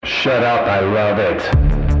Shut up, I love it.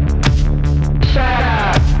 Shut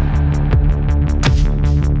up!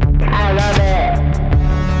 I love it.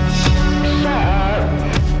 Shut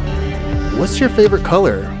up. What's your favorite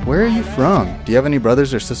color? Where are you from? Do you have any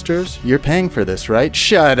brothers or sisters? You're paying for this, right?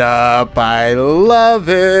 Shut up, I love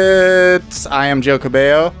it. I am Joe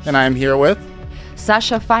Cabello, and I am here with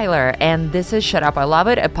Sasha Filer, and this is Shut Up, I Love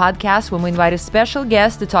It, a podcast when we invite a special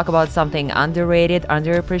guest to talk about something underrated,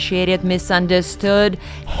 underappreciated, misunderstood,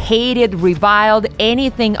 hated, reviled,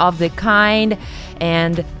 anything of the kind.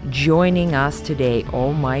 And joining us today,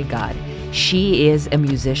 oh my God, she is a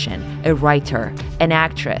musician, a writer, an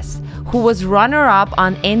actress who was runner-up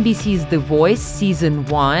on NBC's The Voice Season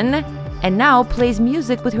 1 and now plays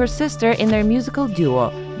music with her sister in their musical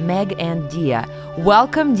duo, Meg and Dia.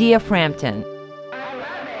 Welcome, Dia Frampton.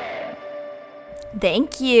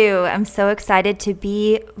 Thank you. I'm so excited to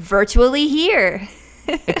be virtually here.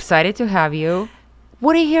 Excited to have you.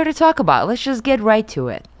 What are you here to talk about? Let's just get right to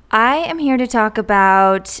it. I am here to talk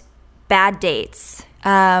about bad dates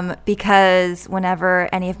because whenever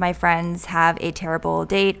any of my friends have a terrible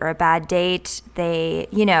date or a bad date, they,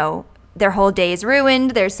 their whole day is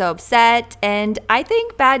ruined. They're so upset. And I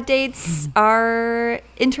think bad dates are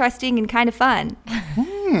interesting and kind of fun.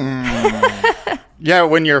 Yeah,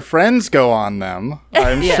 when your friends go on them,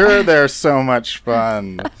 I'm sure they're so much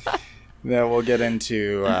fun. Yeah, we'll get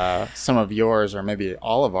into some of yours or maybe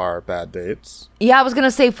all of our bad dates. Yeah, I was going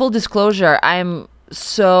to say, full disclosure, I'm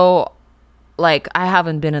so, I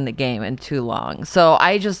haven't been in the game in too long. So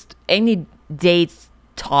any dates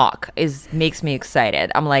talk makes me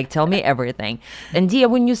excited. I'm like, tell me everything. And Dia,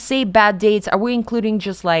 when you say bad dates, are we including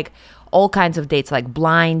just all kinds of dates, like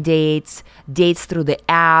blind dates, dates through the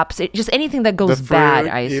apps, just anything that goes bad,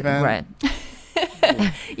 I assume, right?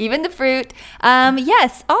 Even the fruit.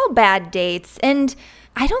 Yes, all bad dates. And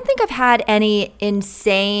I don't think I've had any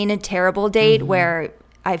insane, terrible date where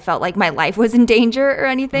I felt like my life was in danger or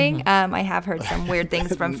anything. I have heard some weird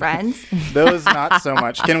things from friends. Those, not so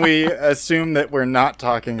much. Can we assume that we're not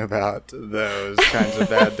talking about those kinds of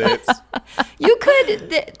bad dates? You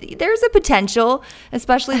could. There's a potential,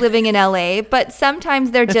 especially living in LA, but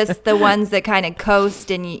sometimes they're just the ones that kind of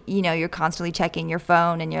coast and, you're constantly checking your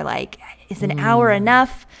phone and you're like, is an hour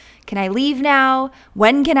enough? Can I leave now?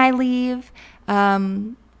 When can I leave?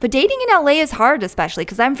 But dating in LA is hard, especially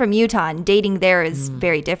because I'm from Utah and dating there is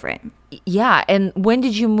very different. Yeah. And when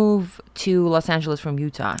did you move to Los Angeles from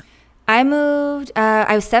Utah? I moved,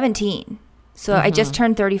 I was 17. So I just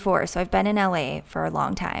turned 34. So I've been in LA for a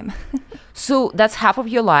long time. So that's half of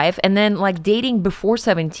your life. And then dating before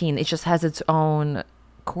 17, it just has its own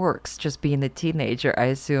quirks, just being a teenager, I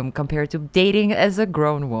assume, compared to dating as a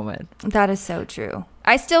grown woman. That is so true.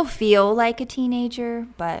 I still feel like a teenager,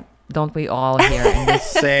 but... Don't we all here in this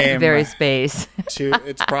Same very space?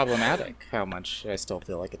 It's problematic how much I still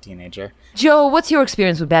feel like a teenager. Joe, what's your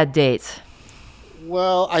experience with bad dates?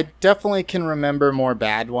 Well, I definitely can remember more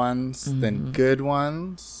bad ones than good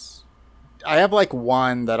ones. I have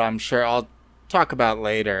one that I'm sure I'll talk about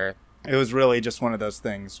later. It was really just one of those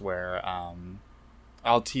things where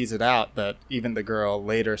I'll tease it out, but even the girl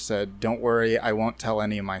later said, "Don't worry, I won't tell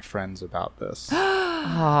any of my friends about this."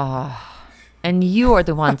 And you are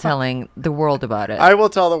the one telling the world about it. I will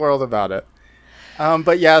tell the world about it.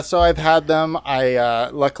 But yeah, so I've had them. I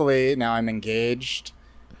luckily now I'm engaged.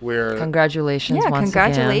 Congratulations once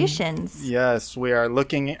congratulations. again. Yes, we are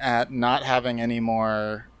looking at not having any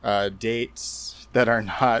more dates that are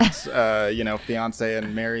not fiance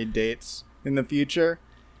and married dates in the future.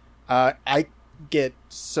 I get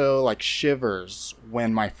so shivers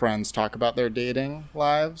when my friends talk about their dating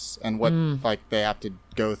lives and what they have to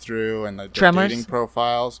go through and the dating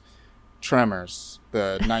profiles. Tremors,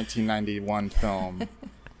 the 1991 film,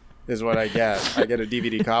 is what I get. I get a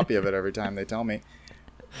DVD copy of it every time they tell me.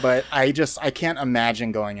 But I can't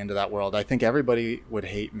imagine going into that world. I think everybody would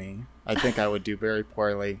hate me. I think I would do very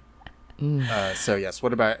poorly. So yes,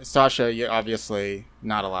 what about Sasha? You obviously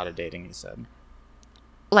not a lot of dating, you said.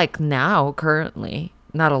 Now, currently,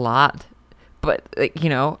 not a lot. But,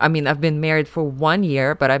 I've been married for 1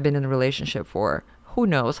 year, but I've been in a relationship for who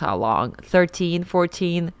knows how long. 13,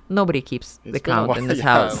 14. Nobody keeps the count in this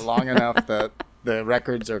house. Long enough that the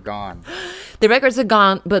records are gone. The records are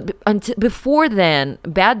gone, but before then,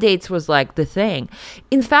 bad dates was the thing.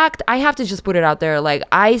 In fact, I have to just put it out there.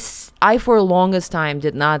 I for the longest time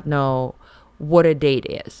did not know what a date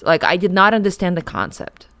is. I did not understand the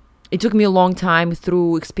concept. It took me a long time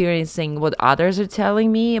through experiencing what others are telling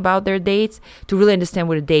me about their dates to really understand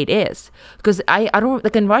what a date is. Because I don't,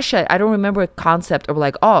 in Russia, I don't remember a concept of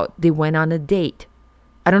they went on a date.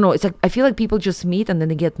 I don't know. It's I feel like people just meet and then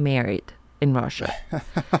they get married. in Russia.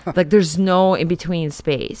 Like there's no in between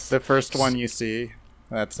space. The first one you see,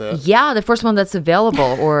 that's it. Yeah, the first one that's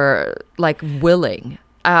available or like willing.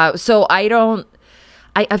 So I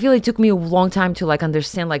feel it took me a long time to like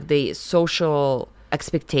understand like the social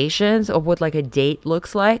expectations of what like a date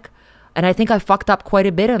looks like. And I think I fucked up quite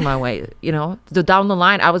a bit in my way, you know? Down the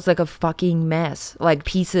line, I was like a fucking mess. Like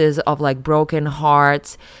pieces of like broken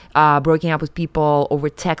hearts, breaking up with people over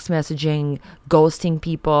text messaging, ghosting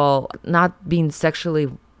people, not being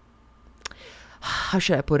sexually, how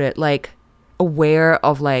should I put it? Like aware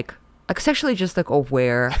of like sexually just like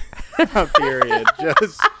aware. Period.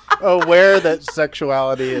 Just aware that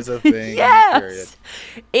sexuality is a thing. Yes. Period.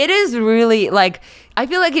 It is really like, I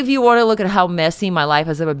feel like if you want to look at how messy my life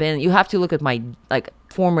has ever been, you have to look at my like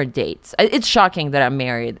former dates. It's shocking that I'm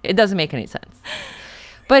married. It doesn't make any sense.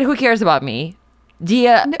 But who cares about me?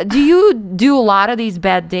 Dia, do you do a lot of these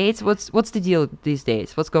bad dates? What's the deal these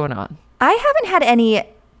days? What's going on? I haven't had any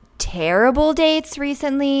terrible dates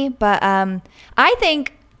recently, but I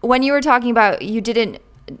think when you were talking about you didn't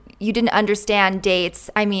understand dates,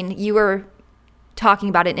 I mean, you were talking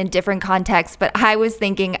about it in a different context, but I was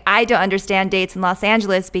thinking I don't understand dates in Los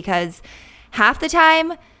Angeles because half the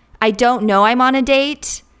time I don't know I'm on a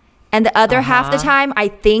date, and the other half the time I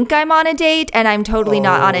think I'm on a date and I'm totally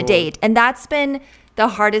not on a date. And that's been the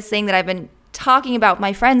hardest thing that I've been talking about with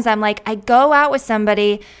my friends. I'm like, I go out with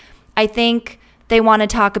somebody, I think they want to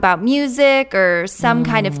talk about music or some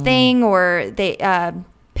kind of thing, or they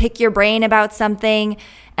pick your brain about something,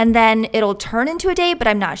 and then it'll turn into a date, but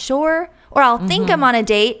I'm not sure. Or I'll think I'm on a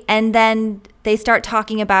date, and then they start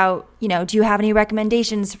talking about, you know, do you have any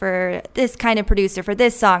recommendations for this kind of producer for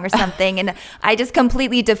this song or something? And I just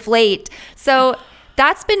completely deflate. So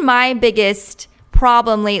that's been my biggest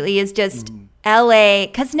problem lately, is just LA,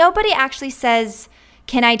 because nobody actually says,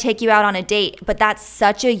 can I take you out on a date? But that's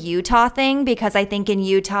such a Utah thing, because I think in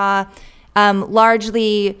Utah,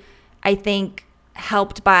 largely, I think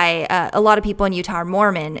helped by a lot of people in Utah are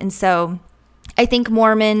Mormon. And so I think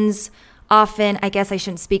Mormons often, I guess I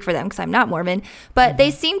shouldn't speak for them because I'm not Mormon, but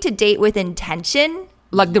they seem to date with intention.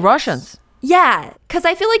 Like the Russians. Yeah, because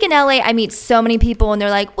I feel like in LA, I meet so many people and they're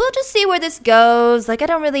like, we'll just see where this goes. Like,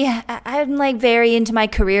 I'm like very into my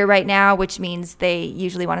career right now, which means they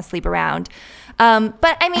usually want to sleep around.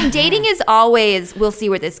 But I mean, dating is always, we'll see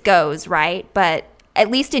where this goes, right? But at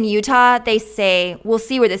least in Utah, they say, we'll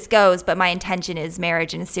see where this goes, but my intention is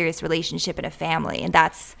marriage and a serious relationship and a family. And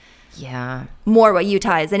that's more what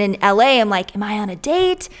Utah is. And in LA, I'm like, am I on a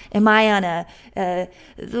date? Am I on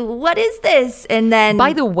what is this? And then,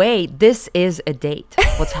 by the way, this is a date.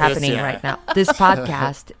 What's happening right now? This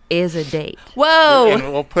podcast is a date. Whoa.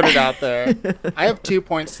 And we'll put it out there. I have 2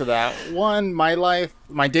 points to that. One,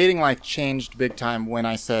 my dating life changed big time when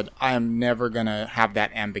I said, I am never going to have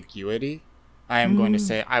that ambiguity. I am going to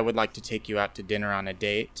say, I would like to take you out to dinner on a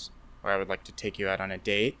date, or I would like to take you out on a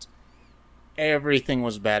date. Everything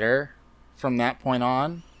was better from that point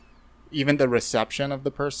on. Even the reception of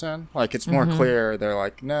the person, like, it's more clear. They're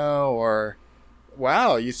like, no, or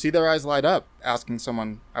wow, you see their eyes light up asking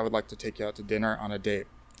someone, I would like to take you out to dinner on a date.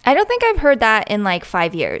 I don't think I've heard that in like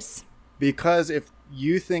 5 years. Because if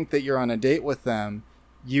you think that you're on a date with them,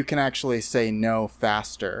 you can actually say no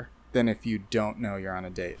faster than if you don't know you're on a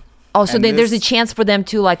date. Oh, so then there's a chance for them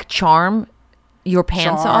to like charm your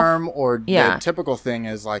pants off? Or the typical thing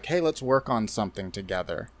is like, hey, let's work on something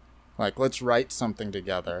together. Like, let's write something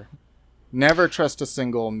together. Never trust a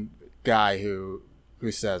single guy who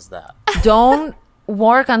says that. Don't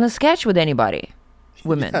work on the sketch with anybody.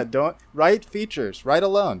 Women. Yeah, don't write features. Write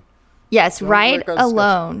alone. Yes, Don't write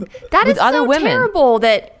alone. That With is other so women. terrible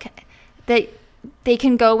that they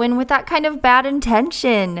can go in with that kind of bad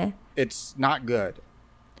intention. It's not good.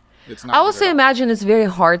 It's not. I good also at all. imagine it's very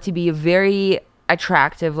hard to be a very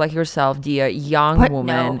attractive, like yourself, Dia, young What?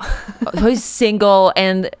 woman No. who is single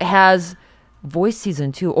and has Voice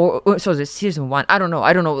season 2 or so it's season 1. I don't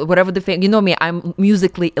know whatever the thing. You know me, I'm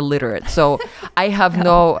musically illiterate, so I have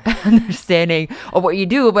no understanding of what you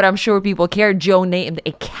do, but I'm sure people care. Joe named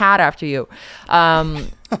a cat after you.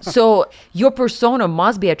 So your persona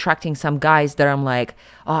must be attracting some guys that I'm like,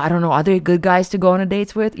 oh, I don't know, are they good guys to go on a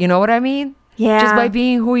dates with? You know what I mean? Yeah. Just by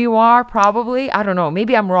being who you are, probably. I don't know.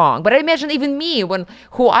 Maybe I'm wrong. But I imagine even me,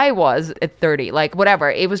 who I was at 30, like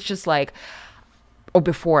whatever. It was just like, or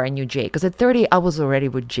before I knew Jay. Because at 30, I was already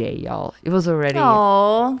with Jay, y'all. It was already,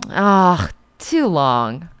 too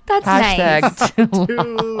long. That's Hashtag nice. too long.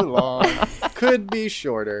 Too long. Could be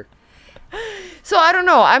shorter. So I don't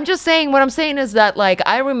know. I'm just saying, what I'm saying is that, like,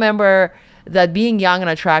 I remember that being young and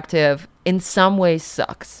attractive in some ways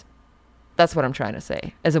sucks. That's what I'm trying to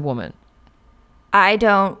say as a woman. I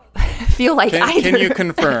don't feel like either. Can you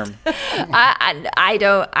confirm? I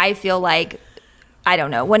don't. I feel like, I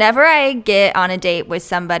don't know. Whenever I get on a date with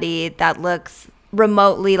somebody that looks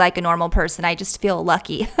remotely like a normal person, I just feel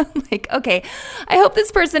lucky. I'm like, okay, I hope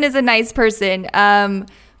this person is a nice person.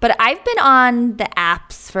 But I've been on the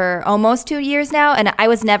apps for almost 2 years now, and I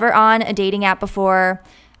was never on a dating app before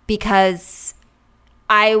because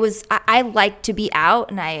I like to be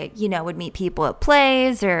out, and I, would meet people at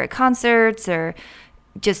plays or at concerts or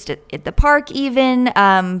just at the park even.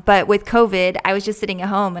 But with COVID, I was just sitting at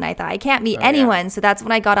home and I thought I can't meet anyone. Yeah. So that's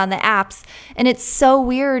when I got on the apps. And it's so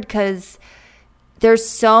weird because there's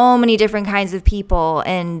so many different kinds of people,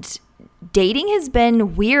 and dating has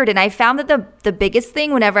been weird. And I found that the biggest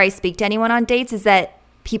thing whenever I speak to anyone on dates is that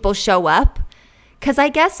people show up. Because I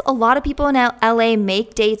guess a lot of people in LA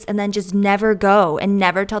make dates and then just never go and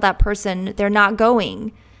never tell that person they're not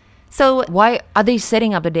going. So why are they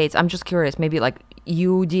setting up the dates? I'm just curious. Maybe like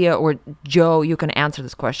you, Dia, or Joe, you can answer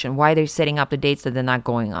this question. Why are they setting up the dates that they're not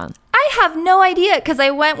going on? I have no idea, because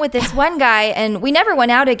I went with this one guy and we never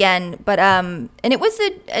went out again. But and it was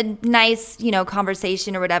a nice,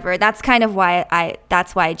 conversation or whatever. That's kind of why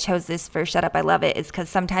I chose this for Shut Up, I Love It, is because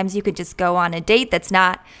sometimes you could just go on a date that's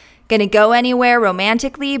not going to go anywhere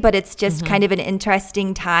romantically, but it's just kind of an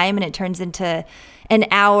interesting time, and it turns into an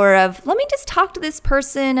hour of, let me just talk to this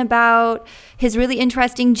person about his really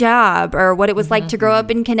interesting job, or what it was like to grow up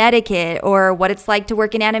in Connecticut, or what it's like to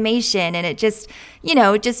work in animation. And it just,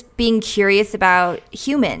 just being curious about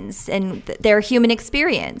humans and their human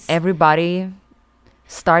experience. Everybody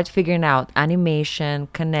start figuring out animation,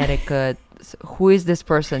 Connecticut. Who is this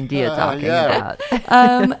person Dia talking about?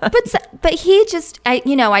 But he just,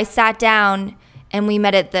 I sat down and we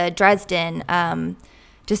met at the Dresden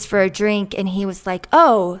just for a drink, and he was like,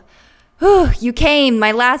 "Oh, you came.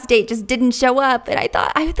 My last date just didn't show up," and I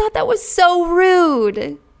thought that was so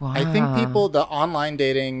rude. Wow. I think the online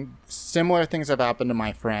dating, similar things have happened to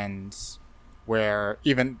my friends, where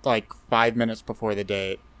even like 5 minutes before the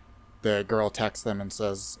date, the girl texts them and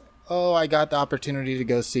says, "Oh, I got the opportunity to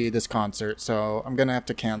go see this concert, so I'm going to have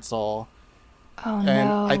to cancel." Oh, and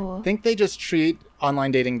no. I think they just treat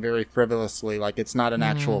online dating very frivolously, like it's not an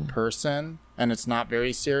actual person, and it's not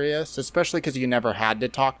very serious, especially because you never had to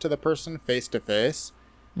talk to the person face to face.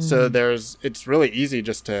 So it's really easy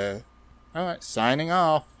just to, all right, signing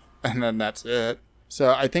off, and then that's it.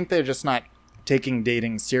 So I think they're just not taking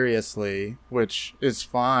dating seriously, which is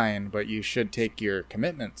fine, but you should take your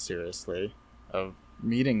commitment seriously of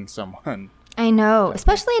meeting someone. I know,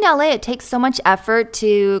 especially in LA, it takes so much effort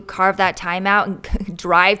to carve that time out and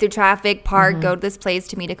drive through traffic, park, go to this place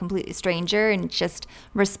to meet a completely stranger, and just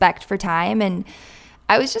respect for time. And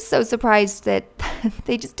I was just so surprised that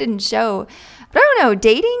they just didn't show. But I don't know,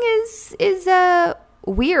 dating is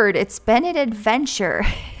weird. It's been an adventure.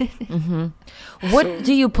 What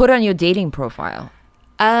do you put on your dating profile?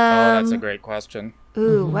 That's a great question.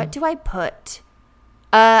 What do I put?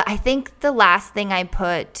 I think the last thing I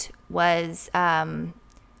put was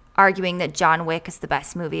arguing that John Wick is the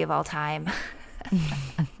best movie of all time.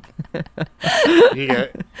 You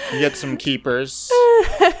get some keepers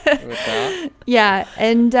with that. Yeah,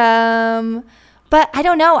 and but I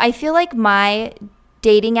don't know. I feel like my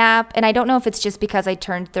dating app, and I don't know if it's just because I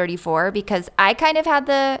turned 34, because I kind of had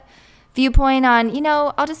the viewpoint on,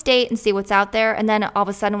 I'll just date and see what's out there. And then all of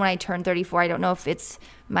a sudden when I turned 34, I don't know if it's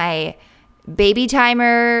my baby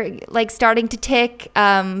timer like starting to tick,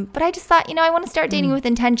 but I just thought, I want to start dating with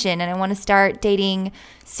intention, and I want to start dating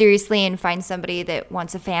seriously and find somebody that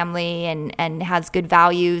wants a family and has good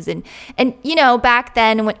values, and back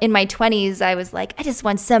then in my 20s I was like, I just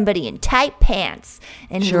want somebody in tight pants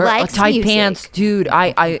and who likes tight music. Pants, dude.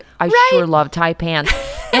 I sure love tight pants.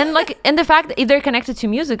 And the fact that if they're connected to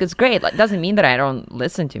music is great. Like, doesn't mean that I don't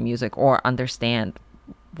listen to music or understand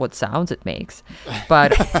what sounds it makes,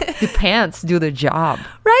 but the pants do the job,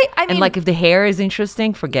 right? I mean, and if the hair is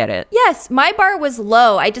interesting, forget it. Yes, my bar was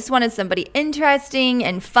low. I just wanted somebody interesting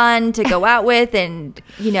and fun to go out with, and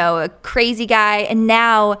a crazy guy. And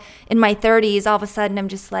now in my 30s, all of a sudden I'm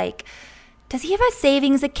just like, does he have a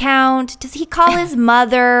savings account? Does he call his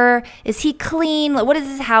mother? Is he clean? What does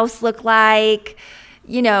his house look like?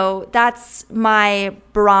 That's my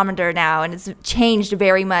barometer now, and it's changed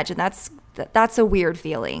very much, and that's a weird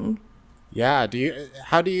feeling. Yeah.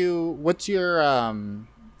 What's your,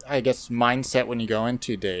 I guess, mindset when you go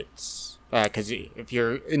into dates? Because if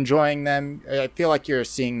you're enjoying them, I feel like you're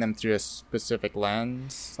seeing them through a specific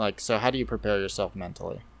lens. So how do you prepare yourself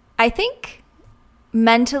mentally? I think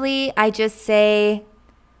mentally, I just say,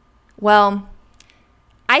 well,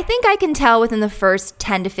 I think I can tell within the first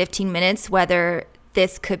 10 to 15 minutes whether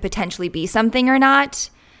this could potentially be something or not.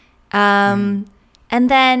 And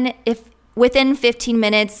then if within 15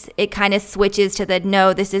 minutes, it kind of switches to the,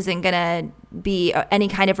 no, this isn't going to be any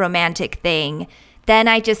kind of romantic thing. Then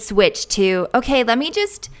I just switch to, okay, let me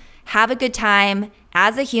just have a good time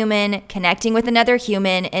as a human, connecting with another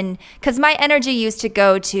human. And because my energy used to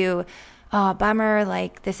go to, oh, bummer,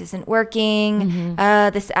 like this isn't working.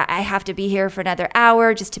 I have to be here for another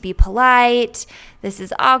hour just to be polite. This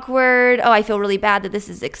is awkward. Oh, I feel really bad that this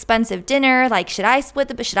is expensive dinner. Like, should I split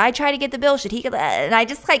the bill? Should I try to get the bill? Should he get that? And I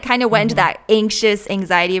just like kind of went to that anxious,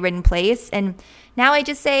 anxiety-ridden place. And now I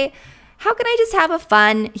just say, how can I just have a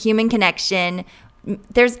fun human connection?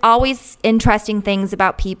 There's always interesting things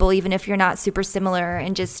about people, even if you're not super similar,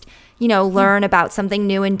 and just, learn about something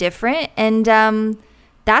new and different. And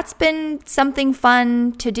that's been something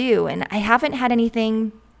fun to do. And I haven't had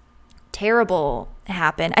anything terrible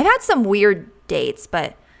happen. I've had some weird dates,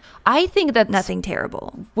 but I think that nothing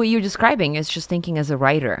terrible. What you're describing is just thinking as a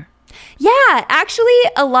writer. Yeah, actually,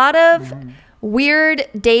 a lot of weird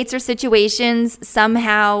dates or situations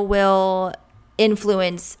somehow will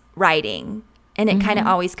influence writing. And it kind of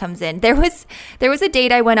always comes in. There was a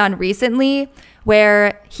date I went on recently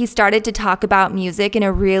where he started to talk about music in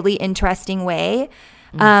a really interesting way.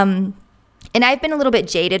 And I've been a little bit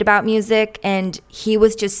jaded about music, and he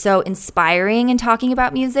was just so inspiring in talking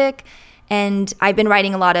about music. And I've been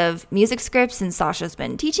writing a lot of music scripts, and Sasha's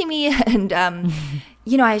been teaching me. And,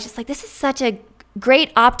 I was just like, this is such a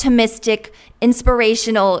great, optimistic,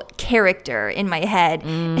 inspirational character in my head.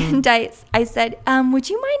 And I said, would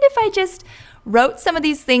you mind if I just wrote some of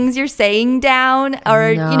these things you're saying down,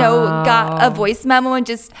 or got a voice memo and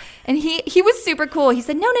he was super cool. He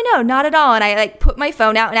said no, not at all. And I like put my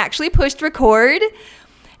phone out and actually pushed record,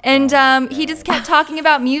 and he just kept talking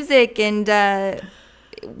about music and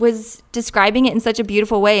was describing it in such a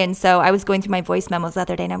beautiful way. And so I was going through my voice memos the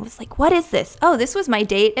other day, and I was like, what is this? Oh, this was my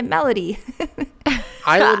date at Melody.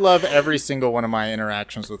 I would love every single one of my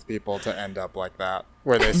interactions with people to end up like that,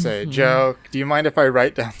 where they say, Joe, do you mind if I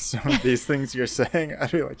write down some of these things you're saying?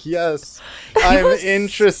 I'd be like, yes, I'm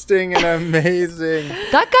interesting and amazing.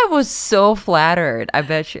 That guy was so flattered, I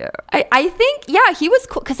bet you. I think, yeah, he was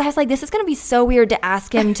cool, because I was like, this is going to be so weird to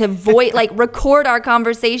ask him to record our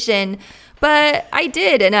conversation. But I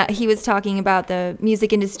did, and he was talking about the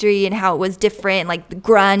music industry and how it was different, like the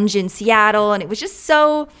grunge in Seattle, and it was just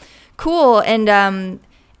so cool. And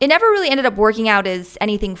it never really ended up working out as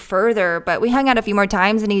anything further, but we hung out a few more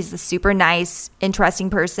times, and he's a super nice, interesting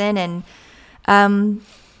person, and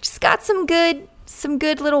just got some good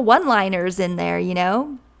little one-liners in there,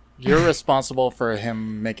 You're responsible for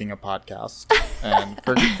him making a podcast, and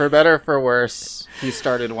for better or for worse, he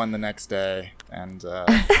started one the next day, and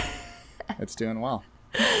it's doing well.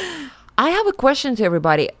 I have a question to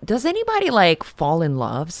everybody. Does anybody fall in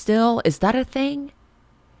love still? Is that a thing?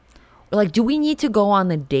 Like, do we need to go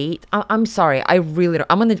on a date? I'm sorry, I really don't.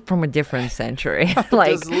 I'm from a different century.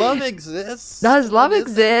 Does love exist? Does love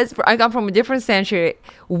exist? I come from a different century.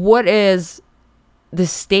 What is the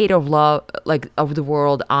state of love, of the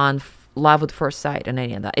world on love at first sight and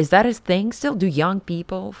any of that? Is that a thing still? Do young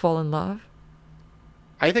people fall in love?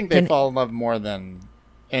 I think they fall in love more than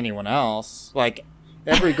anyone else. Like,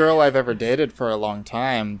 every girl I've ever dated for a long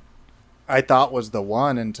time, I thought was the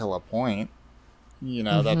one until a point.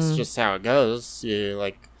 That's just how it goes.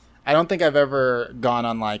 I don't think I've ever gone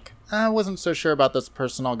on I wasn't so sure about this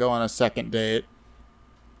person, I'll go on a second date.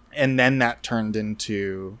 And then that turned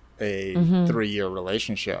into a 3-year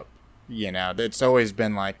relationship. It's always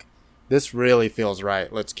been this really feels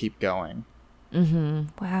right. Let's keep going.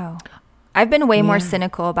 Wow. I've been way more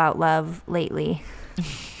cynical about love lately.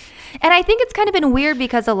 And I think it's kind of been weird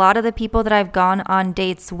because a lot of the people that I've gone on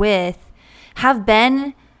dates with have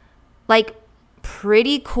been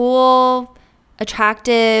pretty cool,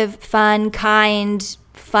 attractive, fun, kind,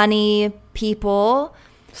 funny people.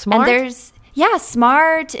 Smart? And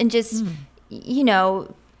smart and just,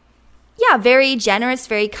 very generous,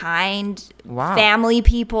 very kind, family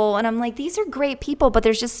people. And I'm like, these are great people, but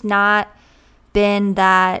there's just not been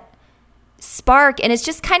that spark. And it's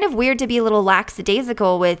just kind of weird to be a little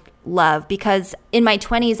lackadaisical with love, because in my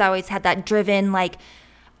 20s, I always had that driven,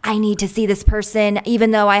 I need to see this person, even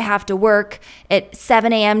though I have to work at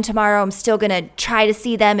 7 a.m. tomorrow. I'm still going to try to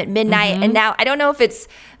see them at midnight. And now I don't know if it's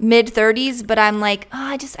mid-30s, but I'm like,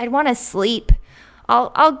 I want to sleep.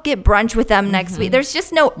 I'll get brunch with them next week. There's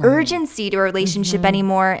just no urgency to a relationship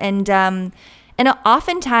anymore. And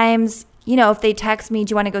oftentimes, if they text me,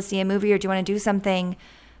 do you want to go see a movie or do you want to do something?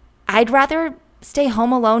 I'd rather stay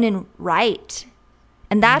home alone and write.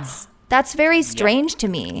 And that's very strange to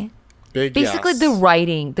me. Big Basically, yes.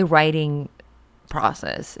 the writing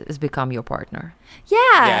process is become your partner.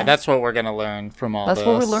 Yeah, that's what we're gonna learn from all That's this.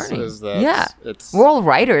 what we're learning. Is that Yeah. it's We're all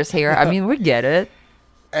writers here. I mean, we get it.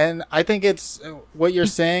 and I think it's what you're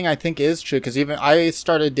saying. I think is true because even I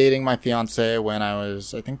started dating my fiance when I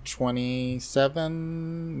was, I think,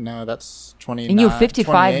 27. No, that's 29. And you're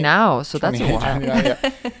 55 28, now, so that's a 28, while.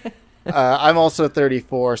 29, yeah. I'm also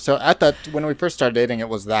 34. So at that, when we first started dating, it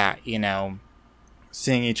was that,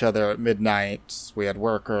 seeing each other at midnight. We had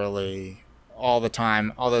work early all the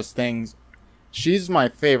time, all those things. She's my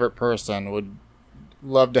favorite person. Would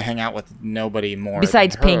love to hang out with nobody more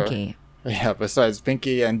Besides than her. Pinky. Yeah, besides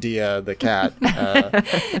Pinky and Dia the cat.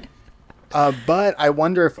 But I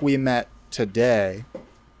wonder if we met today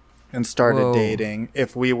and started Whoa. dating,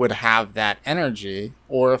 if we would have that energy,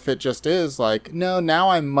 or if it just is like, no,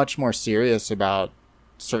 now I'm much more serious about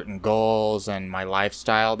certain goals and my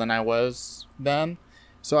lifestyle than I was then.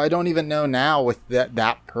 So I don't even know now with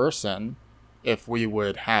that person if we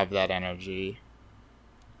would have that energy.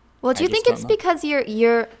 Well, do I you think just it's don't know. because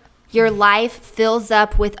your life fills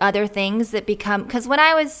up with other things that become, because when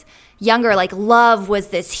I was younger, like love was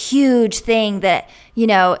this huge thing that,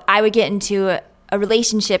 I would get into a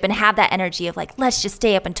relationship and have that energy of like, let's just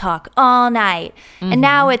stay up and talk all night. And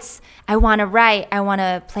now it's, I want to write, I want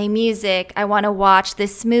to play music, I want to watch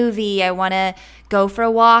this movie, I want to go for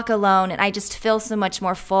a walk alone. And I just feel so much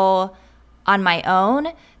more full on my own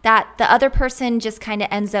that the other person just kind of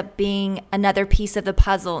ends up being another piece of the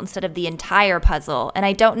puzzle instead of the entire puzzle. And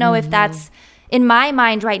I don't know if that's, in my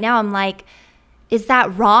mind right now, I'm like, is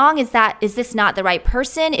that wrong? Is this not the right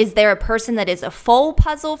person? Is there a person that is a full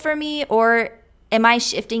puzzle for me? Or am I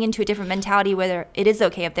shifting into a different mentality where it is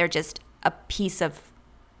okay if they're just a piece of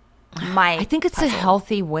my I think it's puzzle? a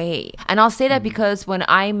healthy way. And I'll say that because when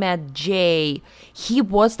I met Jay, he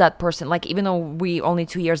was that person. Like, even though we only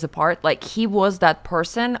 2 years apart, like, he was that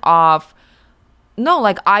person of, no,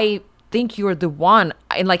 like, I think you're the one.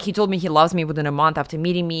 And, like, he told me he loves me within a month after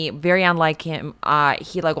meeting me. Very unlike him.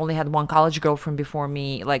 He, like, only had one college girlfriend before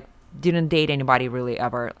me. Like, didn't date anybody really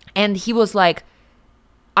ever. And he was like,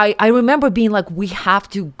 I remember being like, we have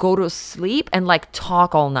to go to sleep and like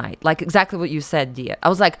talk all night. Like exactly what you said, Dia. I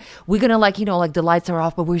was like, we're going to like, like the lights are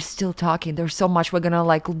off, but we're still talking. There's so much we're going to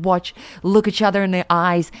like look each other in the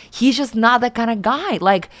eyes. He's just not that kind of guy.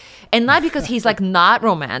 Like, and not because he's like not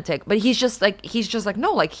romantic, but he's just like,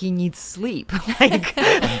 no, like he needs sleep. Like,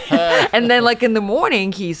 and then like in the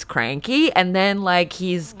morning he's cranky and then like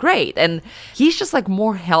he's great. And he's just like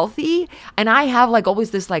more healthy. And I have like always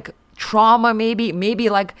this like trauma, maybe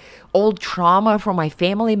like old trauma from my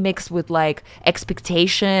family mixed with like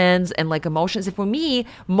expectations and like emotions. And for me,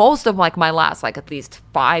 most of like my last like at least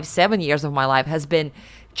 5-7 years of my life has been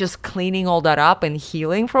just cleaning all that up and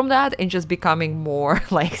healing from that and just becoming more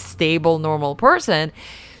like stable, normal person.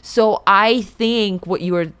 So I think what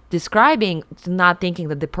you were describing, not thinking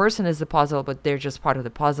that the person is the puzzle, but they're just part of the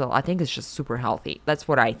puzzle, I think it's just super healthy. That's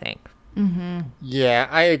what I think. Yeah,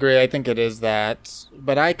 I agree. I think it is that.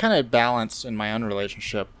 But I kind of balance in my own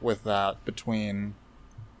relationship with that between,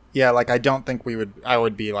 like I don't think I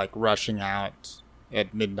would be like rushing out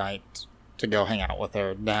at midnight to go hang out with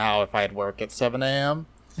her now if I had work at 7 a.m.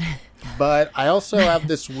 But I also have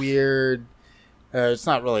this weird, it's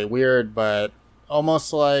not really weird, but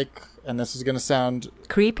almost like, and this is going to sound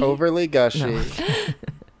Creepy? overly gushy.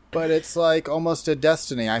 But it's like almost a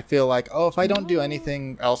destiny. I feel like, if I don't do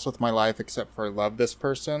anything else with my life except for love this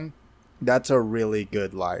person, that's a really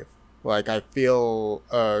good life. Like, I feel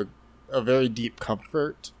a very deep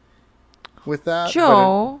comfort with that. but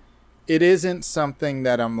Joe. it isn't something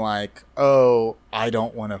that I'm like, I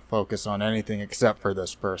don't want to focus on anything except for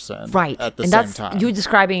this person. Right. At the and same that's time. you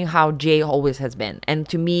describing how Jay always has been. And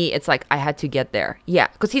to me, it's like I had to get there. Yeah.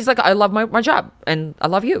 Because he's like, I love my job and I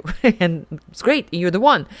love you. And it's great. You're the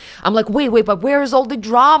one. I'm like, wait, but where's all the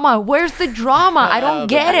drama? Where's the drama? I don't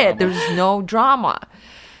get it. There's no drama.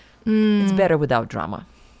 It's better without drama.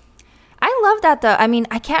 I love that though. I mean,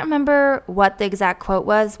 I can't remember what the exact quote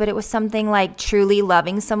was, but it was something like truly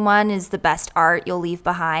loving someone is the best art you'll leave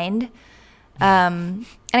behind. And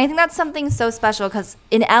I think that's something so special because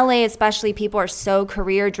in LA especially, people are so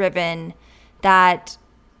career driven that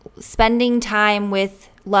spending time with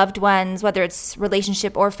loved ones, whether it's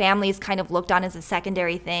relationship or family, is kind of looked on as a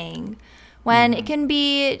secondary thing when it can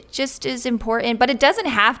be just as important, but it doesn't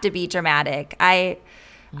have to be dramatic. I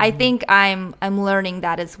think I'm learning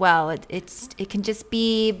that as well. It can just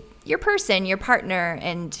be your person, your partner,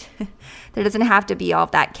 and there doesn't have to be all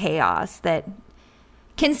of that chaos that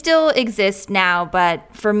can still exist now. But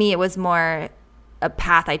for me, it was more a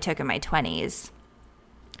path I took in my 20s.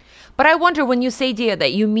 But I wonder, when you say, Dia,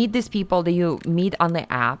 that you meet these people that you meet on the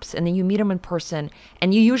apps and then you meet them in person,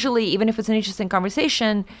 and you usually, even if it's an interesting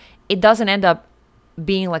conversation, it doesn't end up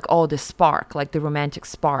being like, oh, the spark, like the romantic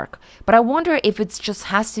spark. But I wonder if it's just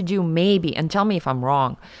has to do, maybe, and tell me if I'm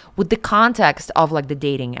wrong, with the context of like the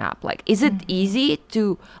dating app. Like, is it easy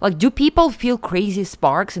to, like, do people feel crazy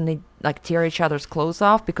sparks and they like tear each other's clothes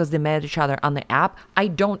off because they met each other on the app? I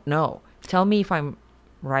don't know. Tell me if I'm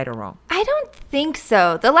right or wrong. I don't think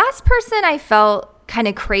so. The last person I felt kind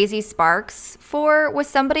of crazy sparks for was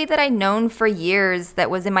somebody that I'd known for years that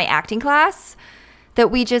was in my acting class, that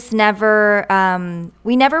we just never,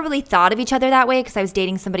 we never really thought of each other that way because I was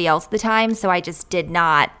dating somebody else at the time. So I just did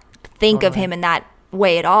not think of him in that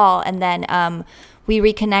way at all. And then we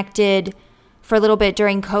reconnected for a little bit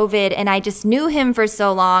during COVID, and I just knew him for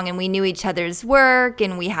so long, and we knew each other's work,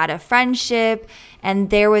 and we had a friendship, and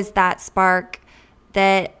there was that spark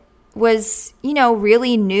that was, you know,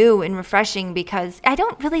 really new and refreshing, because I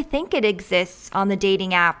don't really think it exists on the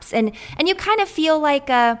dating apps. And you kind of feel like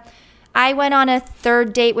I went on a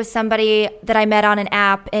third date with somebody that I met on an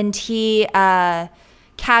app, and he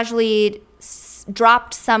casually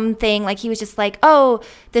dropped something. Like, he was just like, oh,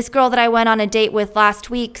 this girl that I went on a date with last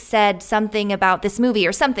week said something about this movie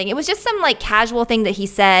or something. It was just some like casual thing that he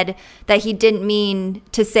said that he didn't mean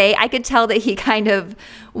to say. I could tell that he kind of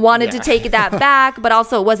wanted to take that back, but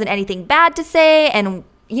also it wasn't anything bad to say. And,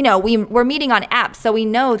 you know, we're meeting on apps, so we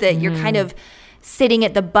know that you're kind of sitting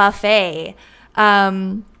at the buffet.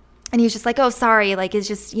 And he was just like, oh, sorry, like, it's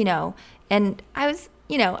just, you know. And I was,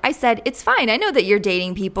 you know, I said, it's fine. I know that you're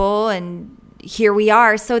dating people, and here we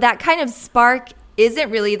are. So that kind of spark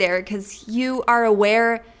isn't really there, because you are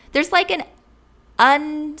aware. There's like an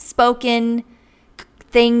unspoken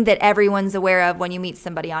thing that everyone's aware of when you meet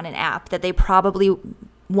somebody on an app, that they probably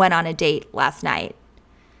went on a date last night.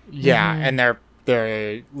 Yeah, and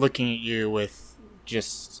they're looking at you with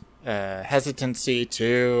just hesitancy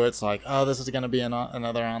too. It's like, oh, this is going to be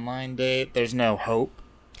another online date. There's no hope.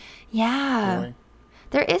 Yeah, really.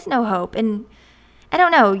 There is no hope. And I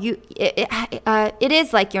don't know, it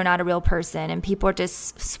is like you're not a real person, and people are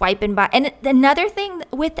just swiping by. And another thing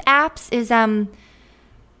with apps is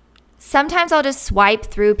sometimes I'll just swipe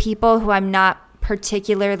through people who I'm not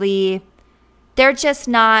particularly, they're just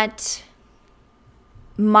not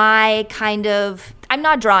my kind of, I'm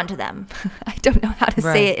not drawn to them. I don't know how to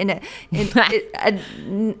say it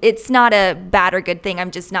it's not a bad or good thing.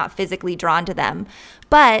 I'm just not physically drawn to them.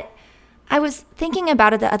 But I was thinking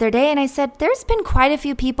about it the other day, and I said, there's been quite a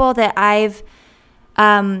few people that I've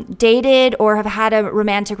dated or have had a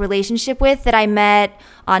romantic relationship with that I met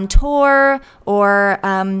on tour or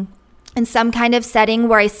in some kind of setting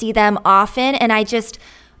where I see them often, and I just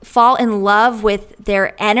fall in love with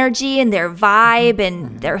their energy and their vibe,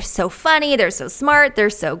 and they're so funny, they're so smart, they're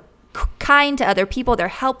so kind to other people, they're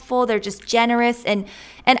helpful, they're just generous, and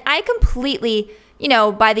I completely, you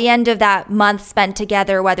know, by the end of that month spent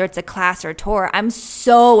together, whether it's a class or tour, I'm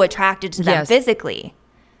so attracted to them physically.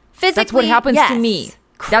 That's what happens to me.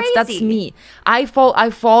 Crazy. That's me. I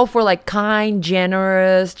fall for like kind,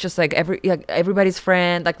 generous, just like everybody's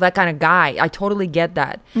friend, like that kind of guy. I totally get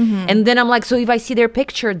that. And then I'm like, so if I see their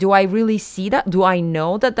picture, do I really see that? Do I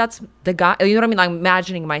know that that's the guy? You know what I mean? I'm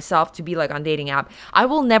imagining myself to be like on dating app. I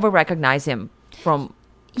will never recognize him from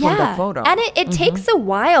that photo. And it takes a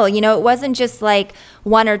while. You know, it wasn't just like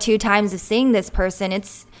one or two times of seeing this person.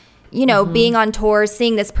 It's, you know, being on tour,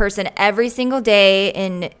 seeing this person every single day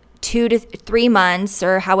in 2 to 3 months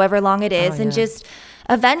or however long it is. And just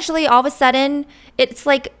eventually, all of a sudden, it's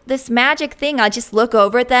like this magic thing. I just look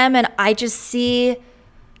over at them and I just see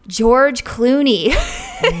George Clooney.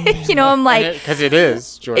 You know, I'm like, because it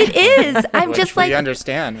is George. It is. I'm just like, we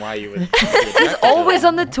understand why you would. He's always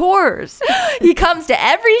on the tours. He comes to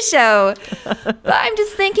every show. But I'm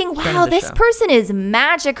just thinking, wow, this person is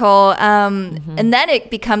magical. And then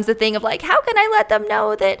it becomes a thing of like, how can I let them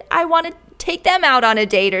know that I want to take them out on a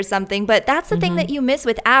date or something? But that's the thing that you miss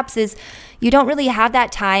with apps, is you don't really have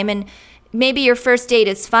that time. And maybe your first date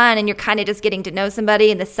is fun and you're kind of just getting to know somebody,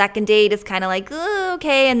 and the second date is kind of like, oh,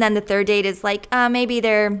 okay, and then the third date is like, maybe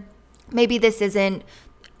this isn't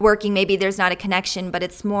working, maybe there's not a connection. But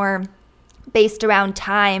it's more based around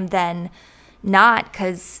time than not,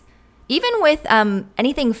 because even with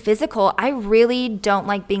anything physical, I really don't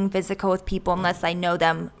like being physical with people unless I know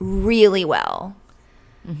them really well.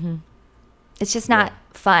 It's just not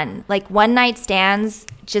fun. Like, one night stands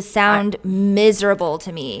just sound miserable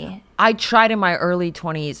to me. I tried in my early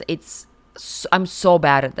 20s. I'm so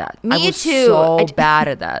bad at that. Me I was too. so bad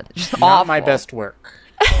at that. Just Not awful. my best work.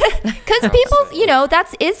 Because people, you know,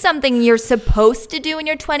 is something you're supposed to do in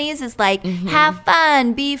your 20s is like have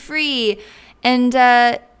fun, be free. And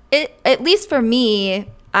at least for me,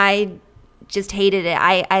 I just hated it.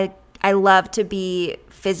 I love to be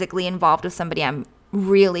physically involved with somebody I'm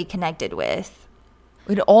really connected with.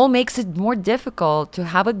 It all makes it more difficult to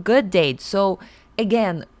have a good date. So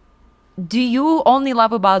again, do you only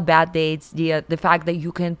love about bad dates the fact that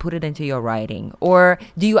you can put it into your writing? Or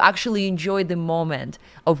do you actually enjoy the moment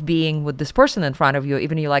of being with this person in front of you,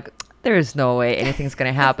 even you're like, there's no way anything's going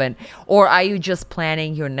to happen? Or are you just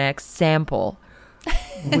planning your next sample?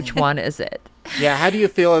 Which one is it? Yeah, how do you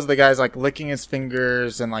feel as the guy's like licking his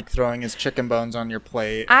fingers and like throwing his chicken bones on your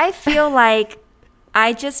plate? I feel like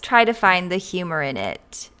I just try to find the humor in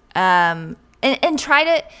it. And try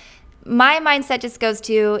to, my mindset just goes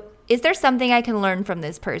to, is there something I can learn from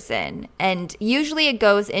this person? And usually it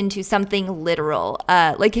goes into something literal.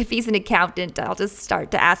 Like if he's an accountant, I'll just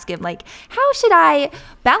start to ask him like, how should I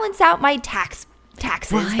balance out my taxes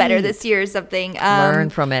better this year or something?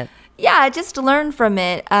 Learn from it. Yeah, just learn from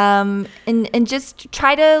it, and just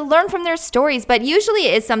try to learn from their stories. But usually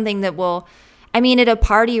it is something that will, I mean, at a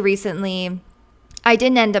party recently, I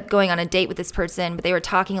didn't end up going on a date with this person, but they were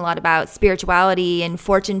talking a lot about spirituality and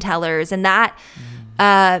fortune tellers, and that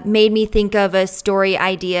made me think of a story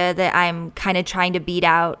idea that I'm kind of trying to beat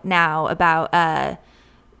out now about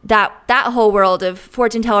that whole world of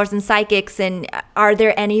fortune tellers and psychics, and are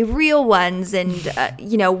there any real ones, and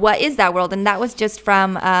you know, what is that world? And that was just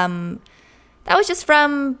from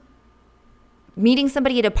meeting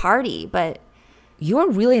somebody at a party. But you're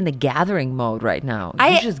really in the gathering mode right now.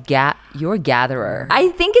 You're a gatherer. I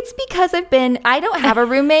think it's because I don't have a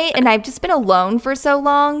roommate and I've just been alone for so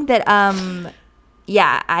long that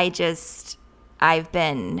yeah, I've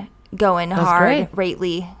been going That's hard great.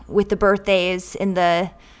 lately with the birthdays and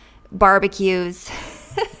the barbecues.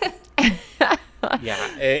 Yeah,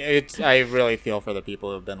 I really feel for the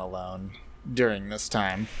people who've been alone during this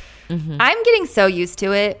time. I'm getting so used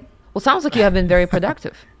to it. Well, sounds like you have been very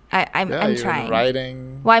productive. I'm You're trying.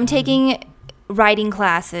 writing. Well, I'm taking writing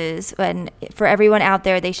classes, and for everyone out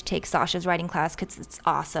there, they should take Sasha's writing class because it's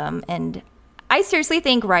awesome. And I seriously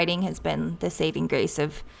think writing has been the saving grace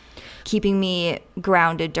of keeping me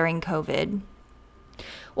grounded during COVID.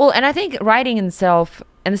 Well, and I think writing itself,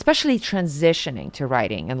 and especially transitioning to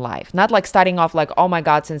writing in life, not like starting off like, oh my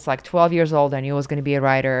God, since like 12 years old, I knew I was going to be a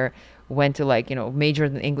writer, went to like, you know,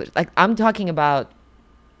 majored in English. Like I'm talking about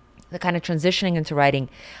the kind of transitioning into writing.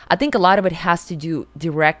 I think a lot of it has to do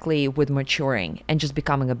directly with maturing and just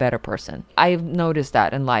becoming a better person. I've noticed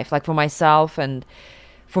that in life, like for myself and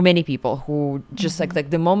for many people who just like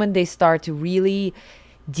the moment they start to really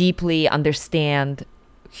deeply understand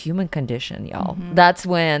human condition, y'all, that's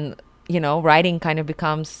when, you know, writing kind of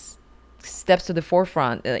becomes steps to the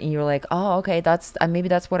forefront, and you're like, oh, okay, maybe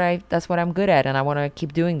that's what I'm good at, and I want to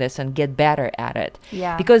keep doing this and get better at it.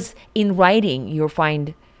 Yeah. Because in writing, you'll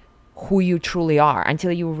find who you truly are.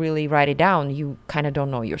 Until you really write it down, you kind of don't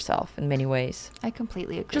know yourself in many ways. I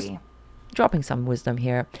completely agree. Just dropping some wisdom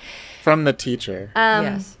here. From the teacher.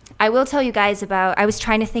 Yes. I will tell you guys I was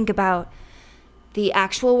trying to think about the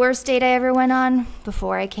actual worst date I ever went on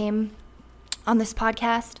before I came on this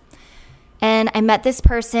podcast. And I met this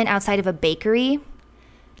person outside of a bakery.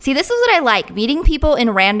 See, this is what I like, meeting people in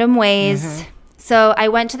random ways. So I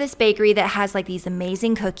went to this bakery that has like these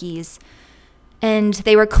amazing cookies, and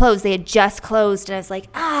they were closed. They had just closed, and I was like,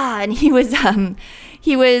 and he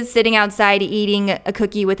was sitting outside eating a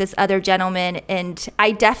cookie with this other gentleman, and I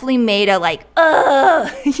definitely made a like,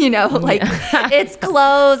 you know, like it's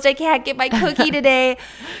closed. I can't get my cookie today.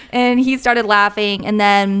 And he started laughing, and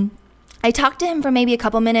then I talked to him for maybe a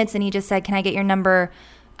couple minutes, and he just said, can I get your number?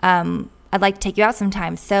 I'd like to take you out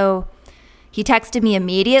sometime. So he texted me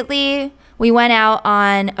immediately. We went out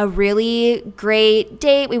on a really great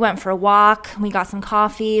date. We went for a walk. We got some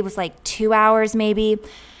coffee. It was like 2 hours maybe.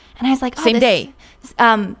 And I was like, Same day?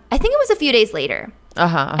 I think it was a few days later.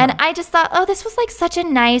 And I just thought, oh, this was like such a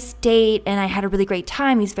nice date. And I had a really great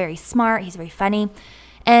time. He's very smart. He's very funny.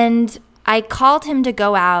 And I called him to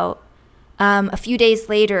go out a few days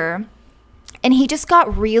later. And he just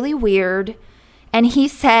got really weird. And he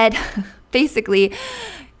said, basically,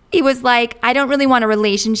 he was like, I don't really want a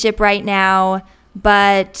relationship right now,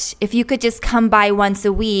 but if you could just come by once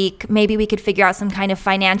a week, maybe we could figure out some kind of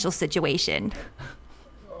financial situation.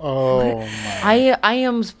 Oh my. I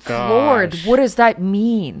am floored. What does that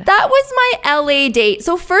mean? That was my LA date.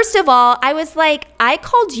 So first of all, I was like, I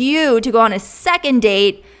called you to go on a second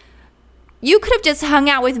date. You could have just hung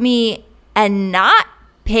out with me and not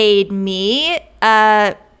paid me,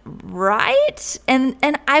 right?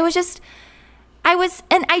 And I was just,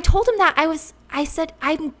 and I told him that I said,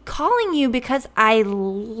 I'm calling you because I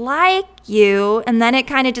like you. And then it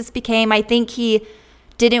kind of just became, I think he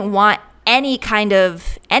didn't want any kind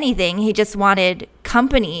of anything. He just wanted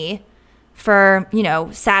company for,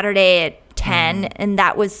 Saturday at 10. And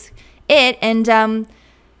that was it. And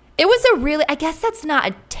it was I guess that's not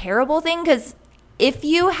a terrible thing, because if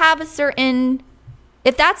you have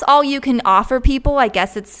if that's all you can offer people, I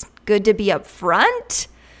guess it's good to be upfront.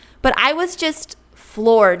 But I was just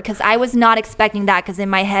floored because I was not expecting that, because in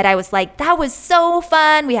my head I was like, that was so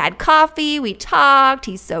fun. We had coffee, we talked,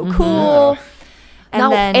 he's so cool. And now,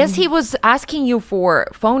 then, as he was asking you for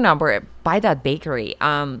phone number by that bakery,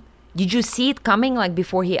 did you see it coming like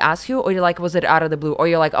before he asked you, or was it out of the blue, or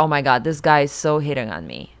you're like, oh my God, this guy is so hitting on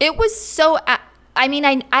me? it was so,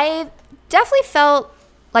 I definitely felt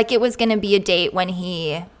like it was going to be a date when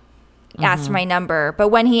he asked my number. But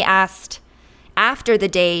when he asked after the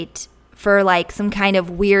date for like some kind of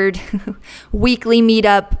weird weekly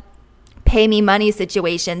meetup, pay me money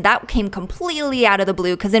situation, that came completely out of the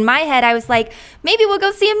blue. Because in my head, I was like, maybe we'll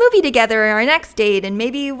go see a movie together on our next date, and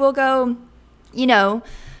maybe we'll go,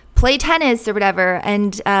 play tennis or whatever.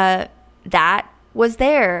 And that was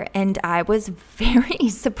there, and I was very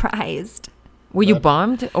surprised. Were you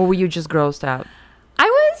bummed, or were you just grossed out? I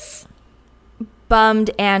was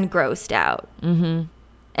bummed and grossed out. Mm-hmm. And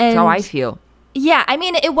That's how I feel. yeah,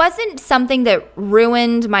 it wasn't something that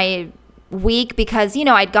ruined my week, because,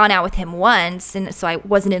 I'd gone out with him once, and so I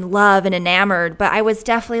wasn't in love and enamored, but I was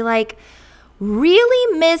definitely like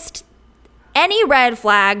really missed any red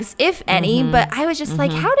flags, if any. But I was just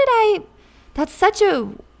like, that's such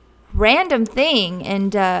a random thing.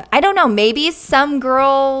 And I don't know, maybe some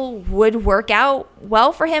girl would work out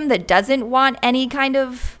well for him that doesn't want any kind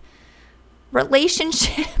of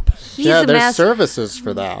relationship. He's yeah, a there's mess. services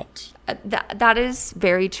for that. That is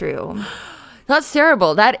very true. That's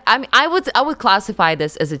terrible. I would classify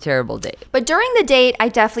this as a terrible date. But during the date, I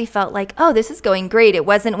definitely felt like, oh, this is going great. It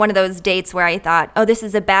wasn't one of those dates where I thought, oh, this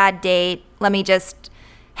is a bad date. Let me just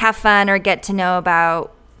have fun or get to know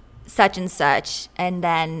about such and such. And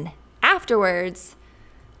then afterwards,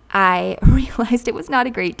 I realized it was not a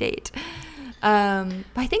great date. But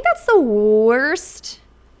I think that's the worst,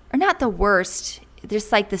 or not the worst,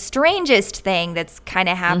 just like the strangest thing that's kind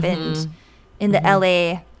of happened in the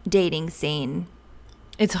LA dating scene.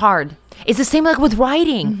 It's hard. It's the same like with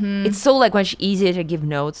writing. It's so like much easier to give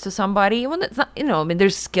notes to somebody when it's not,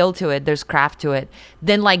 there's skill to it, there's craft to it,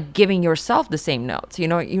 than like giving yourself the same notes.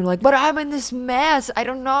 You're like, but I'm in this mess. I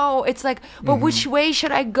don't know. It's like, but which way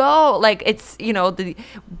should I go? Like, it's, the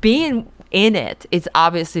being in it is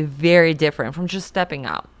obviously very different from just stepping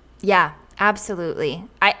out. Yeah, absolutely.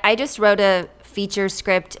 I just wrote a feature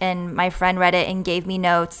script, and my friend read it and gave me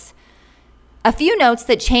notes. A few notes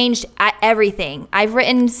that changed everything. I've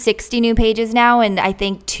written 60 new pages now, and I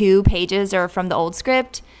think 2 pages are from the old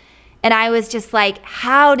script. And I was just like,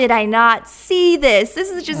 how did I not see this?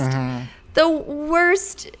 This is just the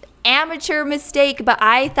worst amateur mistake. But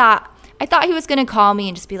I thought he was going to call me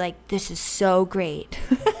and just be like, this is so great.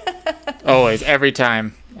 Always, every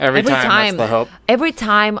time. Every time, that's the hope. Every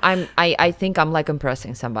time I think I'm like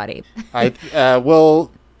impressing somebody. I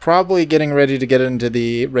will probably getting ready to get into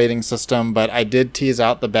the rating system, but I did tease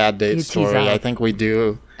out the bad date story. I think we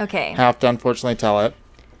do have to unfortunately tell it.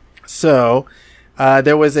 So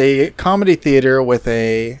there was a comedy theater with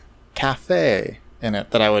a cafe in it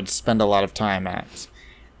that I would spend a lot of time at.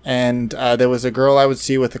 And there was a girl I would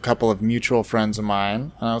see with a couple of mutual friends of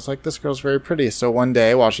mine. And I was like, this girl's very pretty. So one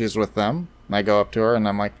day while she's with them, I go up to her and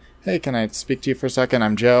I'm like, hey, can I speak to you for a second?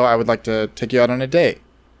 I'm Joe. I would like to take you out on a date.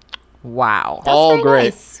 Wow. All great.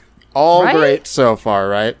 Nice. All Right? great so far,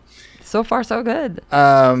 right? So far, so good.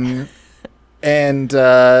 And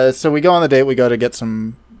so we go on the date. We go to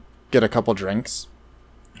get a couple drinks.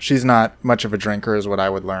 She's not much of a drinker, is what I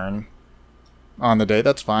would learn on the date.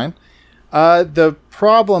 That's fine. The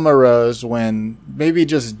problem arose when maybe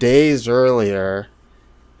just days earlier,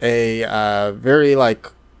 a very like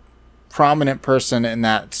prominent person in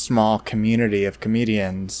that small community of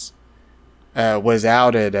comedians was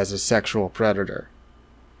outed as a sexual predator.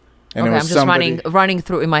 And Okay, it I'm was just running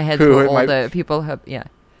through in my head through all the people who, yeah.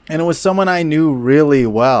 And it was someone I knew really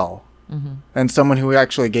well. And someone who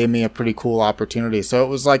actually gave me a pretty cool opportunity. So it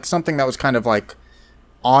was like something that was kind of like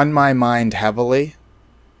on my mind heavily.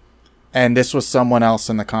 And this was someone else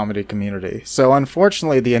in the comedy community. So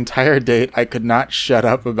unfortunately, the entire date, I could not shut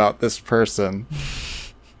up about this person.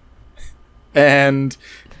 And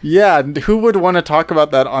yeah, who would want to talk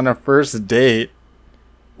about that on a first date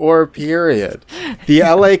or period. The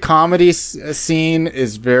LA comedy scene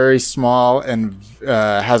is very small and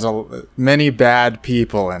has many bad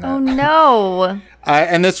people in it. Oh no.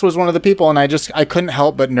 And this was one of the people, and I couldn't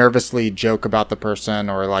help but nervously joke about the person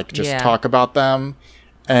or like just talk about them,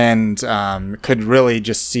 and could really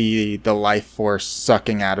just see the life force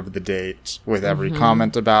sucking out of the date with every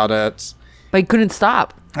comment about it. But you couldn't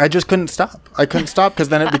stop. I just couldn't stop. I couldn't stop because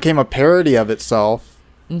then it became a parody of itself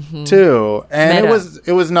too, and Meta.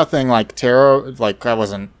 it was nothing like terror. Like I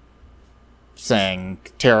wasn't saying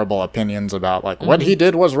terrible opinions about like what he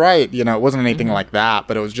did was right. You know, it wasn't anything like that,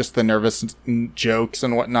 but it was just the nervous jokes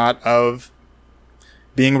and whatnot of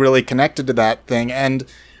being really connected to that thing. And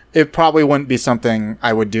it probably wouldn't be something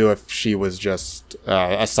I would do if she was just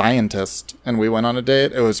a scientist and we went on a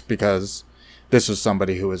date. It was because this was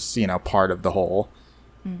somebody who was, you know, part of the whole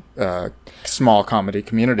small comedy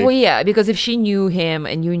community. Well, yeah, because if she knew him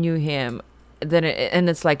and you knew him, then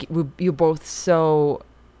it's like you're both so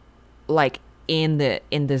like in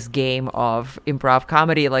this game of improv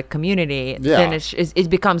comedy like community, then it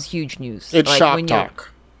becomes huge news. It's like, shop when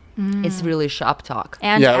talk. It's really shop talk.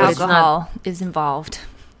 And Yeah, alcohol is involved.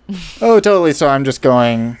 Oh, totally. So I'm just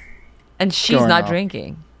going. And she's Going not off.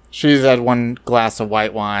 drinking. She's had one glass of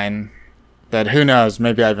white wine that who knows,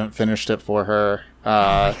 maybe I haven't finished it for her.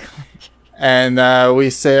 And we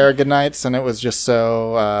say our goodnights, and it was just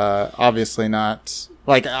so obviously not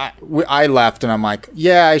like I left, and I'm like,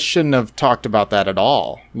 yeah, I shouldn't have talked about that at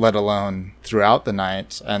all, let alone throughout the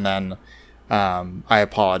night. And then I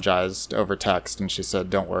apologized over text, and she said,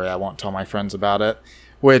 "Don't worry, I won't tell my friends about it."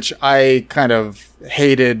 Which I kind of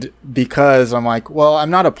hated because I'm like, well,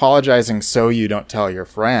 I'm not apologizing so you don't tell your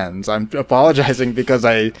friends. I'm apologizing because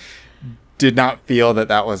I did not feel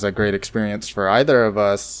that was a great experience for either of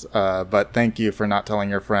us. But thank you for not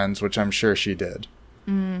telling your friends, which I'm sure she did.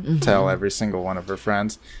 Tell every single one of her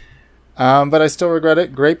friends. But I still regret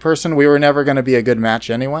it. Great person. We were never going to be a good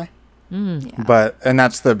match anyway. Yeah. And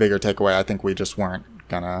that's the bigger takeaway. I think we just weren't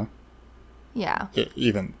gonna Yeah.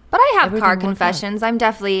 even. But I have Everything car worked out. confessions. I'm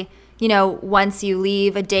definitely, you know, once you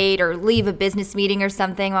leave a date or leave a business meeting or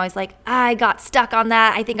something, I'm always like, I got stuck on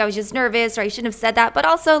that. I think I was just nervous, or I shouldn't have said that. But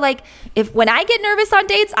also, like, when I get nervous on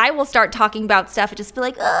dates, I will start talking about stuff and just be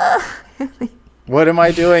like, ugh. What am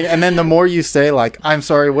I doing? And then the more you say, like, I'm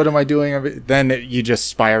sorry, what am I doing? Then you just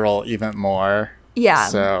spiral even more. Yeah.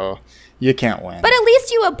 So you can't win. But at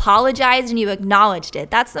least you apologized and you acknowledged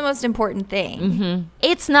it. That's the most important thing.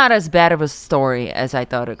 It's not as bad of a story as I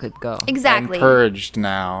thought it could go. Exactly. I'm purged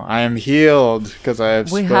now. I am healed because I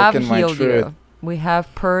have We have spoken my healed truth. you. We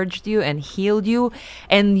have purged you and healed you.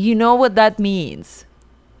 And you know what that means?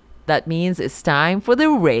 That means it's time for the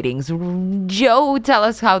ratings. Joe, tell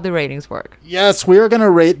us how the ratings work. Yes, we are going to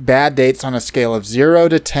rate bad dates on a scale of 0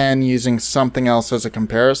 to 10 using something else as a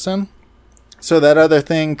comparison. So that other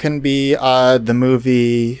thing can be the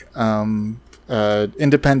movie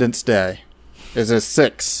Independence Day is a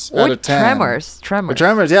 6 out Or of 10. Tremors. Or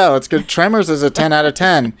Tremors, yeah, let's go. Tremors is a 10 out of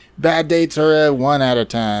 10. Bad dates are a 1 out of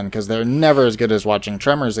 10 because they're never as good as watching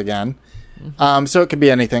Tremors again. So it could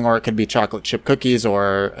be anything, or it could be chocolate chip cookies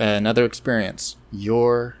or another experience.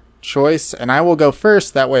 Your choice. And I will go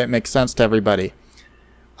first. That way it makes sense to everybody.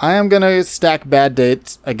 I am going to stack bad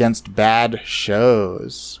dates against bad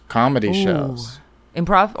shows, comedy shows.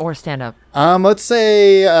 Improv or stand-up? Let's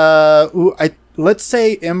say, let's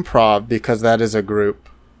say improv because that is a group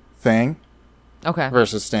thing Okay.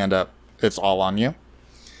 versus stand-up. It's all on you.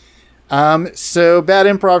 So bad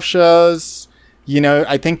improv shows, you know,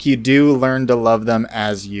 I think you do learn to love them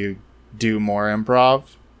as you do more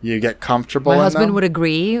improv. You get comfortable My in husband them. would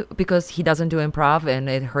agree because he doesn't do improv and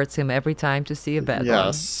it hurts him every time to see a bad one.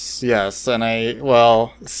 Yes.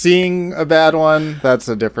 And seeing a bad one, that's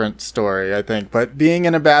a different story, I think. But being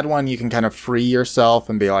in a bad one, you can kind of free yourself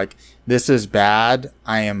and be like, this is bad.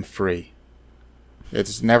 I am free.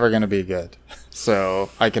 It's never going to be good. So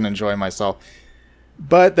I can enjoy myself.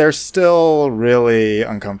 But they're still really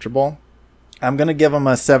uncomfortable. I'm going to give them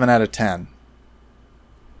a 7 out of 10.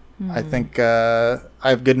 I think I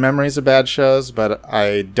have good memories of bad shows, but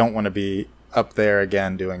I don't want to be up there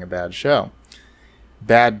again doing a bad show.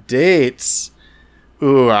 Bad dates.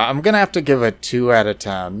 Ooh, I'm going to have to give a 2 out of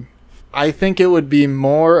 10. I think it would be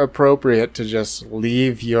more appropriate to just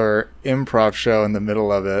leave your improv show in the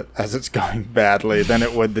middle of it as it's going badly than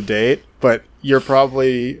it would the date. But you're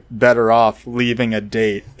probably better off leaving a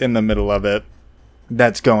date in the middle of it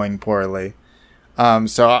that's going poorly.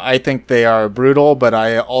 So I think they are brutal, but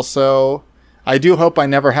I do hope I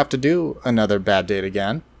never have to do another bad date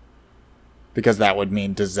again, because that would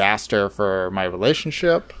mean disaster for my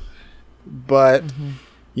relationship. But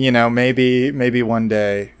maybe one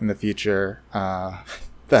day in the future,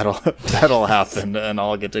 that'll happen, and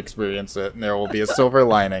I'll get to experience it, and there will be a silver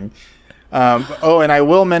lining. And I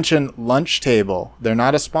will mention Lunch Table. They're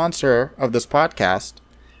not a sponsor of this podcast,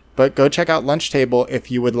 but go check out Lunch Table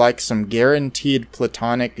if you would like some guaranteed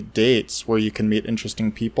platonic dates where you can meet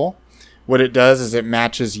interesting people. What it does is it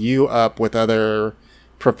matches you up with other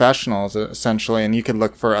professionals, essentially, and you could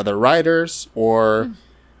look for other writers or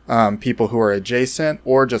people who are adjacent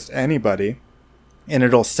or just anybody, and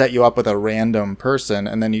it'll set you up with a random person,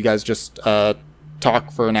 and then you guys just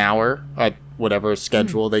talk for an hour at whatever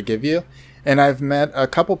schedule they give you. And I've met a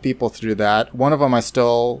couple people through that. One of them I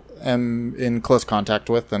still am in close contact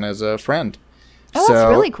with and is a friend. Oh, that's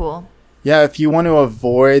really cool. Yeah, if you want to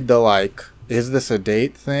avoid the is this a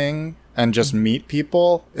date thing and just meet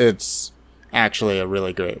people, it's actually a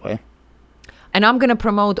really great way. And I'm going to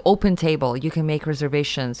promote Open Table. You can make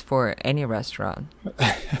reservations for any restaurant.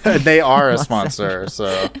 They are a sponsor,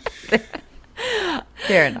 so...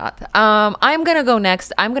 They're not. I'm going to go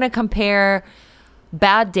next. I'm going to compare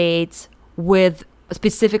bad dates with a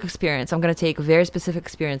specific experience. I'm going to take a very specific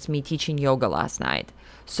experience, me teaching yoga last night.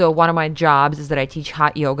 So one of my jobs is that I teach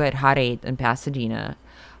hot yoga at Hot 8 in Pasadena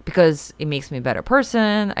because it makes me a better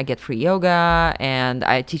person. I get free yoga, and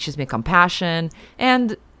it teaches me compassion,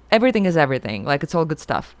 and everything is everything. It's all good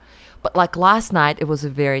stuff. But last night, it was a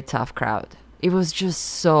very tough crowd. It was just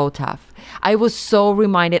so tough. I was so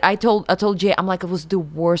reminded. I told Jay, I'm like, it was the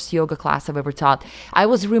worst yoga class I've ever taught. I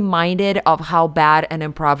was reminded of how bad an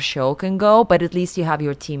improv show can go, but at least you have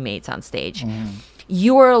your teammates on stage.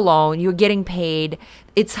 You are alone. You're getting paid.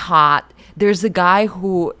 It's hot. There's a guy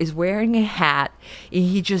who is wearing a hat. And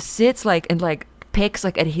he just sits and picks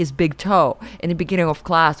at his big toe in the beginning of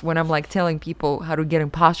class when I'm telling people how to get in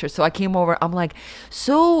posture. So I came over, I'm like,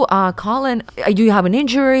 so Colin, do you have an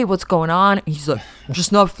injury? What's going on? And he's like,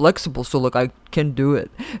 just not flexible, so I can do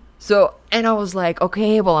it. So, and I was like,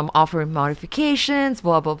 okay, well, I'm offering modifications,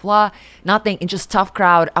 blah, blah, blah. Nothing, and just tough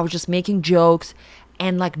crowd. I was just making jokes.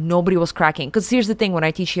 And nobody was cracking. Because here's the thing, when I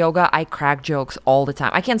teach yoga, I crack jokes all the time.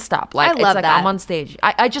 I can't stop. I love it's that. I'm on stage.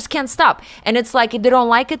 I just can't stop. And it's if they don't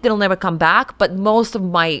like it, they'll never come back. But most of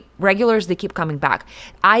my regulars, they keep coming back.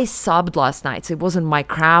 I subbed last night. So it wasn't my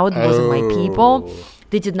crowd. It wasn't my people.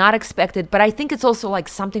 They did not expect it. But I think it's also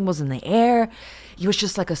something was in the air. It was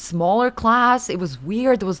just a smaller class. It was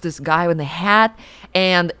weird. There was this guy with the hat.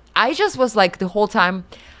 And I just was the whole time,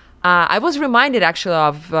 I was reminded actually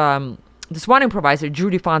of... this one improviser, Drew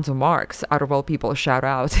DeFonso Marks, out of all people, shout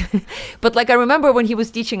out. But I remember when he was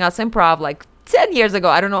teaching us improv 10 years ago,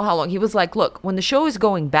 I don't know how long, he was look, when the show is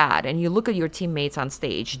going bad and you look at your teammates on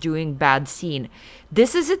stage doing bad scene,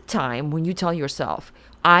 this is a time when you tell yourself,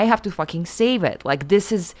 I have to fucking save it.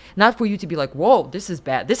 This is not for you to be whoa, this is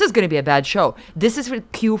bad. This is going to be a bad show. This is a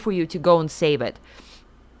cue for you to go and save it.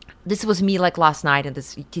 This was me last night in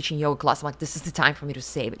this teaching yoga class. I'm this is the time for me to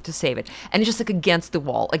save it. And it's just against the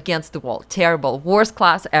wall. Terrible. Worst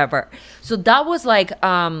class ever. So that was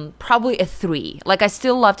probably a 3. I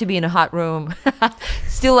still love to be in a hot room.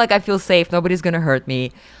 Still I feel safe. Nobody's going to hurt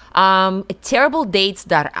me. Terrible dates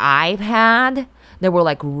that I've had. There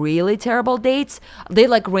were really terrible dates. They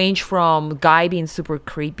range from guy being super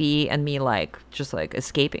creepy and me just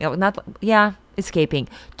escaping. Escaping,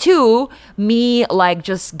 to me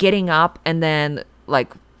just getting up and then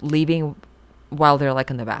leaving while they're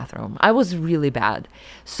in the bathroom. I was really bad.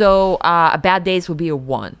 So bad days would be a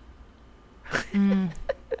 1.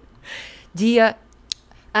 Dia,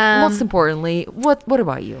 most importantly, what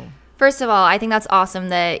about you? First of all, I think that's awesome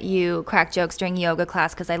that you crack jokes during yoga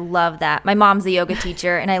class because I love that. My mom's a yoga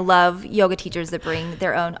teacher, and I love yoga teachers that bring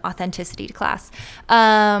their own authenticity to class.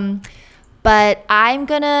 But I'm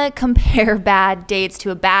going to compare bad dates to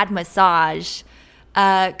a bad massage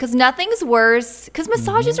because nothing's worse because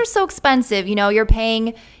massages are so expensive. You're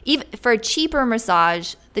paying even for a cheaper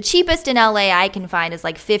massage. The cheapest in LA I can find is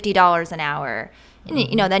 $50 an hour.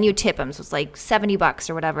 And, then you tip them. So it's $70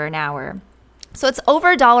 or whatever an hour. So it's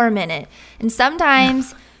over $1 a minute. And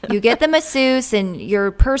sometimes you get the masseuse and your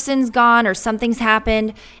person's gone or something's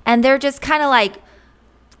happened and they're just kind of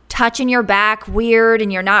touching your back weird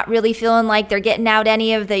and you're not really feeling they're getting out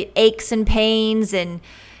any of the aches and pains and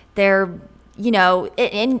they're,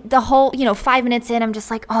 in the whole, 5 minutes in, I'm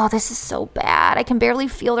just oh, this is so bad. I can barely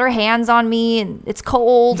feel their hands on me and it's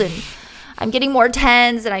cold and I'm getting more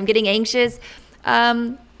tense and I'm getting anxious.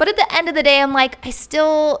 But at the end of the day, I'm I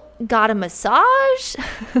still got a massage,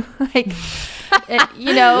 and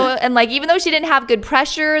even though she didn't have good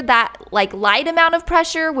pressure, that light amount of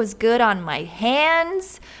pressure was good on my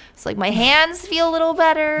hands. It's my hands feel a little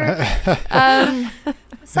better.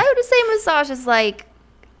 So I would say massage is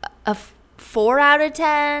 4 out of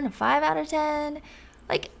 10, a 5 out of 10.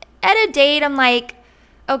 Like at a date, I'm like,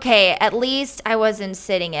 okay, at least I wasn't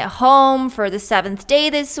sitting at home for the 7th day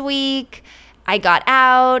this week. I got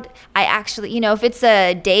out. I actually, if it's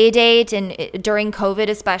a day date and during COVID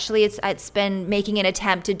especially, it's been making an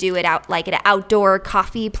attempt to do it out like at an outdoor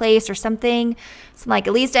coffee place or something. So I'm like,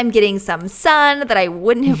 at least I'm getting some sun that I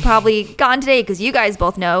wouldn't have probably gone today, because you guys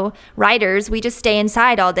both know, writers, we just stay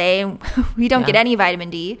inside all day and we don't get any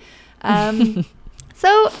vitamin D.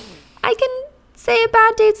 So I can say a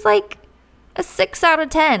bad date's like a 6 out of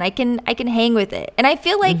 10. I can hang with it. And I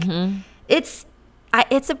feel like it's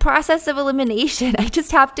a process of elimination. I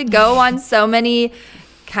just have to go on so many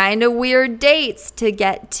kind of weird dates to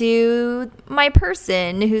get to my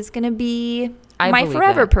person who's going to be my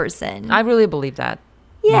forever person. I really believe that.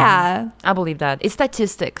 Yeah. I believe that. It's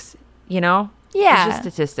statistics, Yeah. Yeah. It's just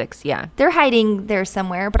statistics, yeah. They're hiding there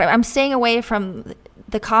somewhere, but I'm staying away from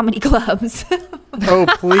the comedy clubs. Oh,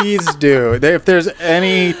 please do. If there's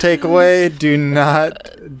any takeaway, do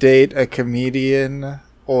not date a comedian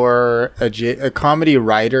or a comedy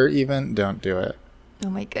writer even. Don't do it. Oh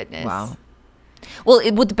my goodness. Wow. Well,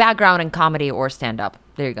 with background in comedy or stand-up.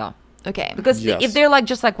 There you go. Okay. Because Yes. if they're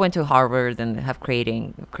just went to Harvard and have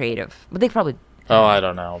creative, but they probably... Oh, I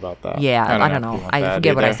don't know about that. Yeah, I don't know. I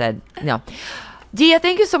forget what I said. No. Dia,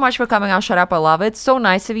 thank you so much for coming on Shut Up, I Love It. So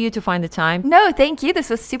nice of you to find the time. No, thank you. This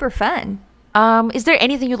was super fun. Is there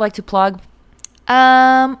anything you'd like to plug?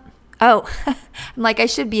 I'm like, I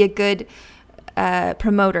should be a good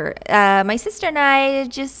promoter. My sister and I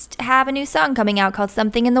just have a new song coming out called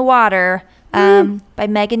Something in the Water by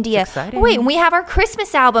Megan Dia. exciting. Oh, wait, and we have our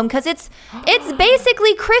Christmas album because it's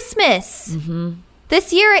basically Christmas.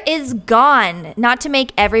 This year is gone. Not to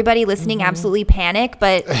make everybody listening absolutely panic,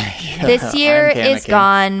 but this year I'm is panicking.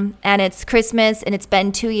 gone, and it's Christmas, and it's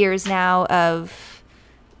been 2 years now of,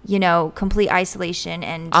 complete isolation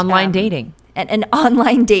and Online dating. and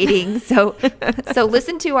online dating. So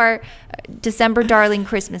listen to our December Darling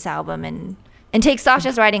Christmas album and take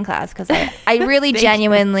Sasha's writing class, because I really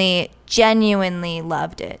genuinely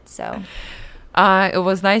loved it. So It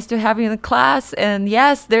was nice to have you in the class. And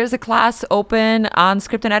yes, there's a class open on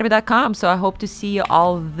scriptanatomy.com. So I hope to see you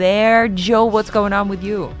all there. Joe, what's going on with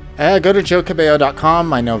you? Go to joecabello.com.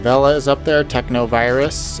 My novella is up there,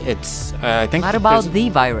 Technovirus. It's, I think... Not about there's- the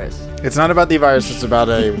virus. It's not about the virus. It's about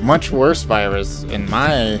a much worse virus, in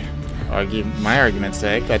my argument's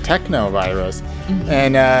sake, a technovirus.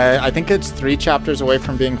 And I think it's 3 chapters away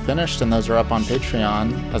from being finished, and those are up on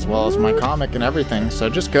Patreon, as well as my comic and everything. So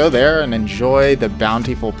just go there and enjoy the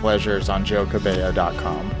bountiful pleasures on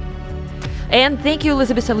joecabello.com. And thank you,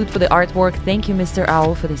 Elizabeth Salute, for the artwork. Thank you, Mr.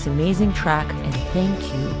 Owl, for this amazing track. And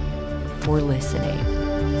thank you for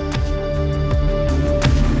listening.